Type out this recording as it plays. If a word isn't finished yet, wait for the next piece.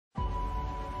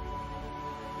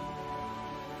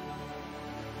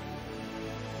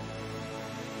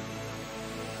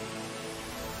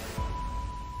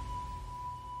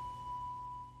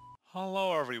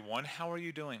Hello everyone, how are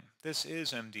you doing? This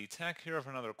is MD Tech here with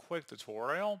another quick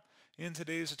tutorial. In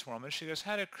today's tutorial, I'm going to show you guys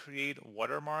how to create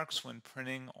watermarks when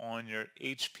printing on your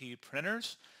HP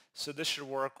printers. So this should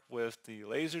work with the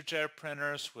LaserJet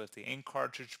printers, with the ink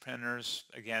cartridge printers.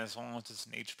 Again, as long as it's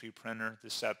an HP printer, the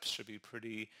steps should be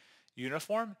pretty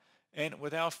uniform. And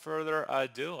without further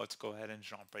ado, let's go ahead and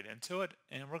jump right into it.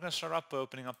 And we're going to start off by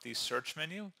opening up the search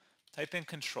menu. Type in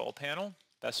Control Panel.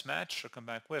 Best match should come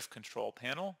back with Control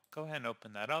Panel. Go ahead and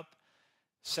open that up.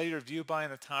 Set your view by in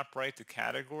the top right to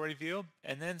Category View,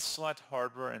 and then select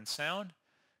Hardware and Sound.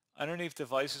 Underneath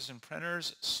Devices and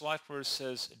Printers, select where it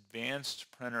says Advanced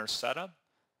Printer Setup.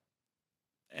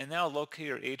 And now locate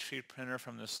your HP printer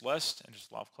from this list and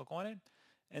just left click on it.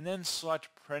 And then select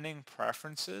Printing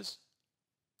Preferences.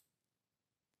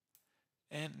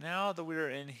 And now that we're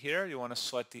in here, you want to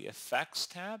select the Effects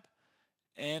tab.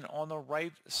 And on the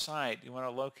right side, you want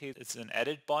to locate, it's an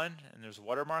edit button and there's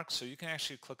watermarks. So you can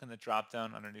actually click on the drop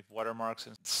down underneath watermarks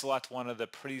and select one of the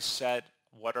preset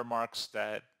watermarks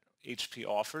that HP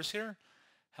offers here.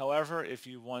 However, if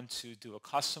you want to do a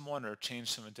custom one or change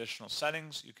some additional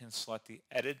settings, you can select the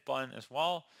edit button as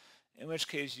well, in which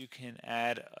case you can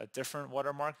add a different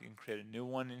watermark. You can create a new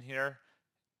one in here.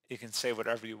 You can say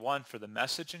whatever you want for the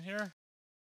message in here.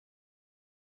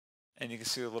 And you can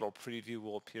see a little preview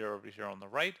will appear over here on the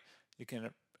right. You can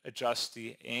adjust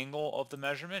the angle of the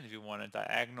measurement if you want a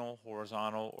diagonal,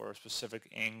 horizontal, or a specific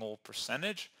angle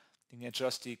percentage. You can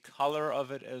adjust the color of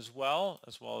it as well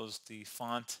as the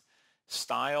font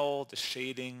style, the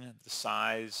shading, the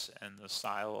size, and the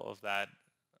style of that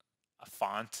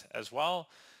font as well.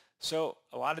 So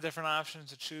a lot of different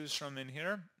options to choose from in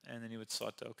here, and then you would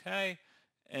select OK,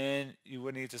 and you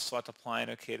would need to select Apply and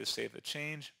OK to save the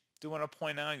change. Do want to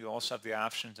point out you also have the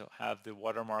option to have the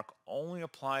watermark only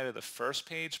apply to the first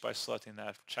page by selecting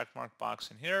that checkmark box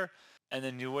in here, and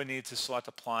then you would need to select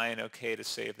Apply and OK to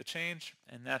save the change,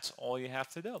 and that's all you have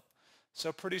to do.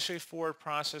 So pretty straightforward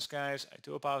process, guys. I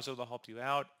do hope I was able to help you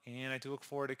out, and I do look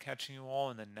forward to catching you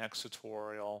all in the next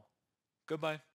tutorial. Goodbye.